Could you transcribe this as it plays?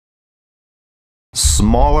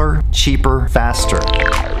Smaller, cheaper, faster.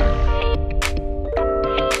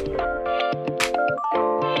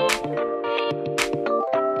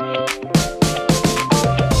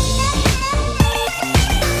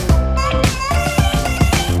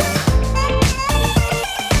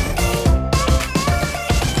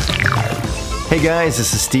 Hey guys,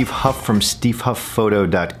 this is Steve Huff from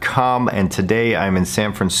SteveHuffPhoto.com, and today I'm in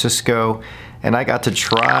San Francisco and I got to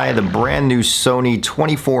try the brand new Sony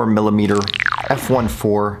 24mm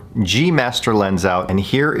F1.4 G Master lens out, and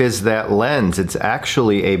here is that lens. It's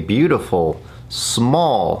actually a beautiful,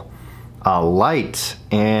 small, light,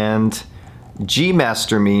 and G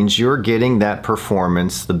Master means you're getting that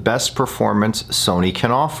performance, the best performance Sony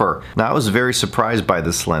can offer. Now, I was very surprised by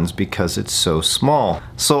this lens because it's so small.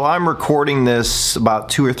 So I'm recording this about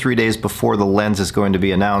 2 or 3 days before the lens is going to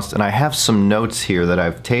be announced, and I have some notes here that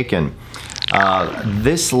I've taken.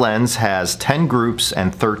 This lens has 10 groups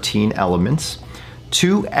and 13 elements,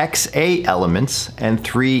 2 XA elements, and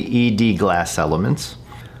 3 ED glass elements.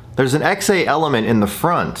 There's an XA element in the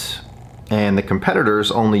front, and the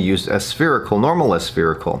competitors only used aspherical, normal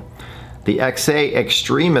aspherical. The XA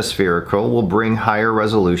extreme aspherical will bring higher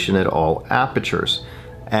resolution at all apertures.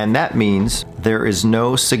 And that means there is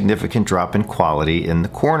no significant drop in quality in the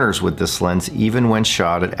corners with this lens, even when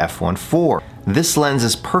shot at f1.4. This lens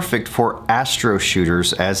is perfect for astro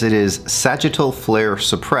shooters as it is sagittal flare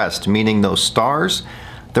suppressed, meaning those stars,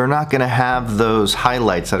 they're not going to have those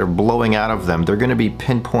highlights that are blowing out of them. They're going to be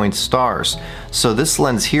pinpoint stars. So this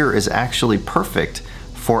lens here is actually perfect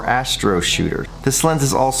for astro shooters. This lens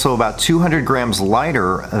is also about 200 grams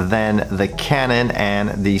lighter than the Canon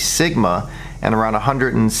and the Sigma, and around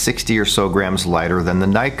 160 or so grams lighter than the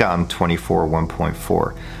Nikon 24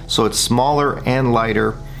 1.4. So it's smaller and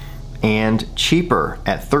lighter and cheaper.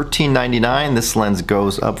 At $13.99, this lens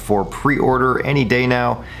goes up for pre-order any day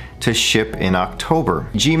now to ship in October.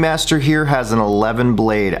 G Master here has an 11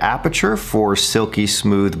 blade aperture for silky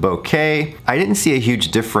smooth bokeh. I didn't see a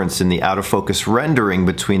huge difference in the out of focus rendering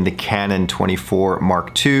between the Canon 24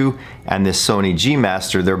 Mark II and this Sony G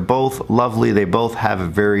Master. They're both lovely. They both have a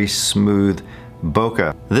very smooth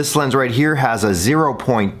bokeh. This lens right here has a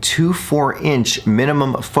 0.24 inch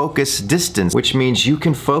minimum focus distance, which means you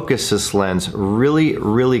can focus this lens really,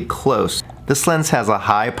 really close. This lens has a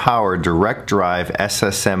high-power direct drive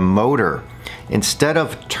SSM motor. Instead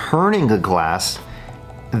of turning the glass,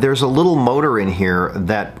 there's a little motor in here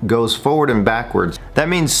that goes forward and backwards. That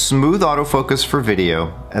means smooth autofocus for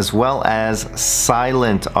video, as well as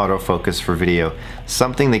silent autofocus for video,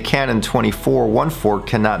 something the Canon 24 1.4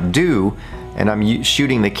 cannot do. And I'm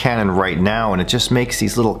shooting the Canon right now, and it just makes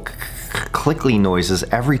these little clickly noises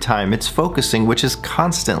every time it's focusing, which is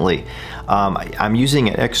constantly. I'm using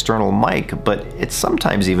an external mic, but it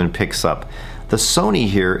sometimes even picks up. The Sony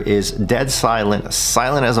here is dead silent,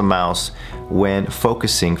 silent as a mouse when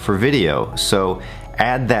focusing for video. So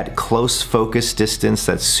add that close focus distance,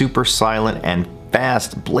 that's super silent and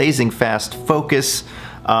fast, blazing fast focus.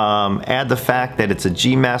 Add the fact that it's a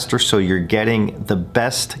G Master, so you're getting the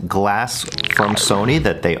best glass from Sony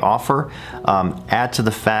that they offer. Add to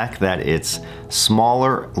the fact that it's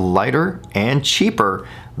smaller, lighter, and cheaper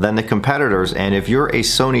than the competitors. And if you're a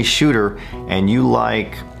Sony shooter and you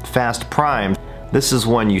like fast primes, this is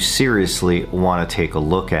one you seriously want to take a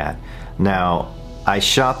look at. Now, I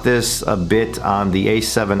shot this a bit on the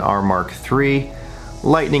A7R Mark III.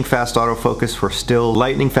 Lightning fast autofocus for still,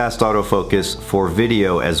 lightning fast autofocus for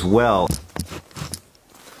video as well.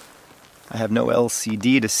 I have no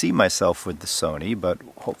LCD to see myself with the Sony, but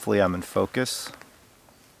hopefully I'm in focus.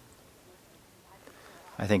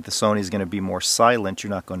 I think the Sony is going to be more silent, you're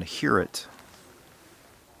not going to hear it.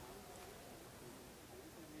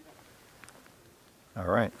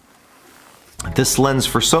 Alright. This lens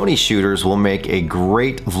for Sony shooters will make a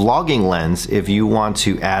great vlogging lens if you want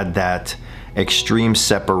to add that extreme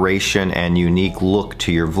separation and unique look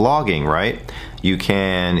to your vlogging, right? You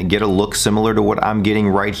can get a look similar to what I'm getting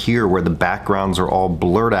right here, where the backgrounds are all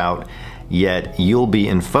blurred out, yet you'll be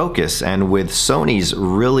in focus. And with Sony's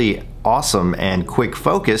really awesome and quick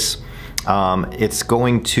focus, it's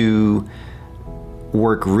going to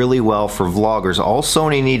work really well for vloggers. All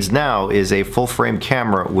Sony needs now is a full frame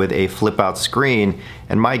camera with a flip out screen,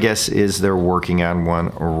 and my guess is they're working on one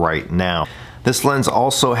right now. This lens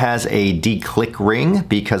also has a declick ring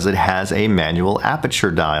because it has a manual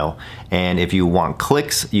aperture dial. And if you want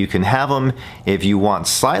clicks, you can have them. If you want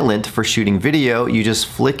silent for shooting video, you just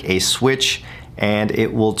flick a switch and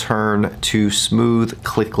it will turn to smooth,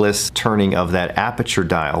 clickless turning of that aperture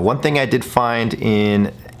dial. One thing I did find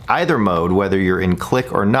in either mode, whether you're in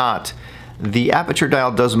click or not, the aperture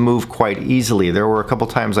dial does move quite easily. There were a couple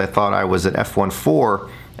times I thought I was at f1.4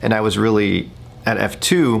 and I was really at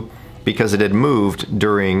f2 because it had moved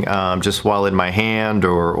during just while in my hand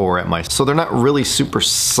or at my... So they're not really super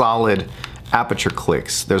solid aperture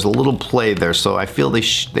clicks. There's a little play there, so I feel they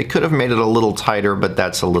could have made it a little tighter, but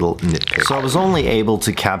that's a little nitpick. So I was only able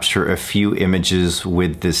to capture a few images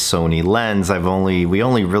with this Sony lens. We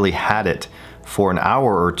only really had it for an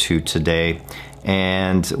hour or two today,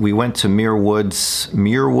 and we went to Muir Woods,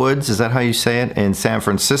 is that how you say it, in San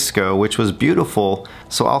Francisco, which was beautiful.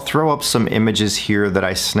 So I'll throw up some images here that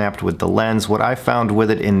I snapped with the lens. What I found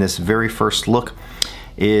with it in this very first look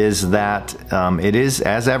is that it is,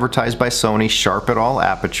 as advertised by Sony, sharp at all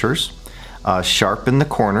apertures, sharp in the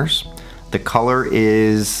corners. The color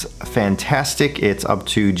is fantastic. It's up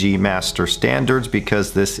to G Master standards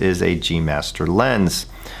because this is a G Master lens.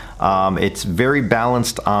 It's very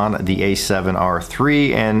balanced on the A7R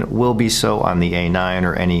III and will be so on the A9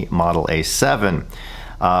 or any model A7.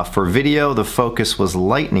 For video, the focus was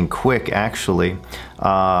lightning quick actually,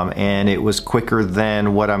 and it was quicker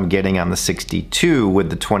than what I'm getting on the 62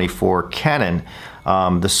 with the 24 Canon.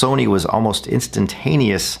 The Sony was almost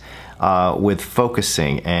instantaneous with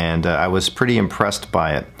focusing, and I was pretty impressed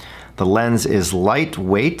by it. The lens is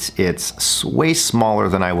lightweight, it's way smaller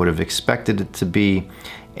than I would have expected it to be,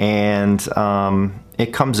 and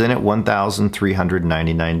it comes in at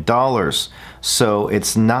 $1,399. So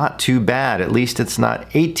it's not too bad. At least it's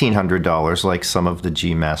not $1,800 like some of the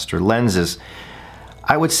G Master lenses.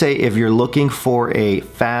 I would say if you're looking for a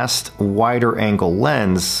fast, wider angle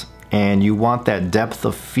lens and you want that depth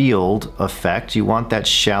of field effect, you want that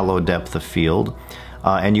shallow depth of field,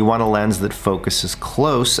 and you want a lens that focuses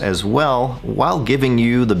close as well while giving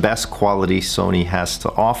you the best quality Sony has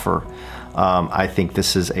to offer, I think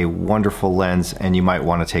this is a wonderful lens and you might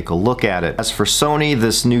want to take a look at it. As for Sony,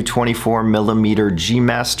 this new 24mm G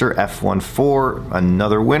Master f1.4,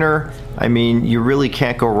 another winner. I mean, you really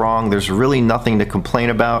can't go wrong. There's really nothing to complain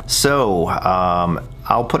about. So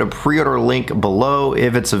I'll put a pre-order link below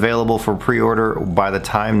if it's available for pre-order by the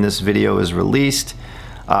time this video is released.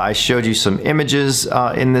 I showed you some images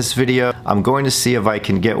in this video. I'm going to see if I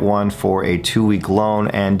can get one for a 2-week loan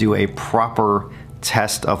and do a proper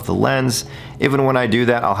test of the lens. Even when I do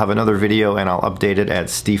that, I'll have another video and I'll update it at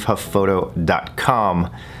stevehufffphoto.com.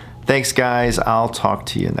 Thanks guys, I'll talk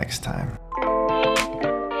to you next time.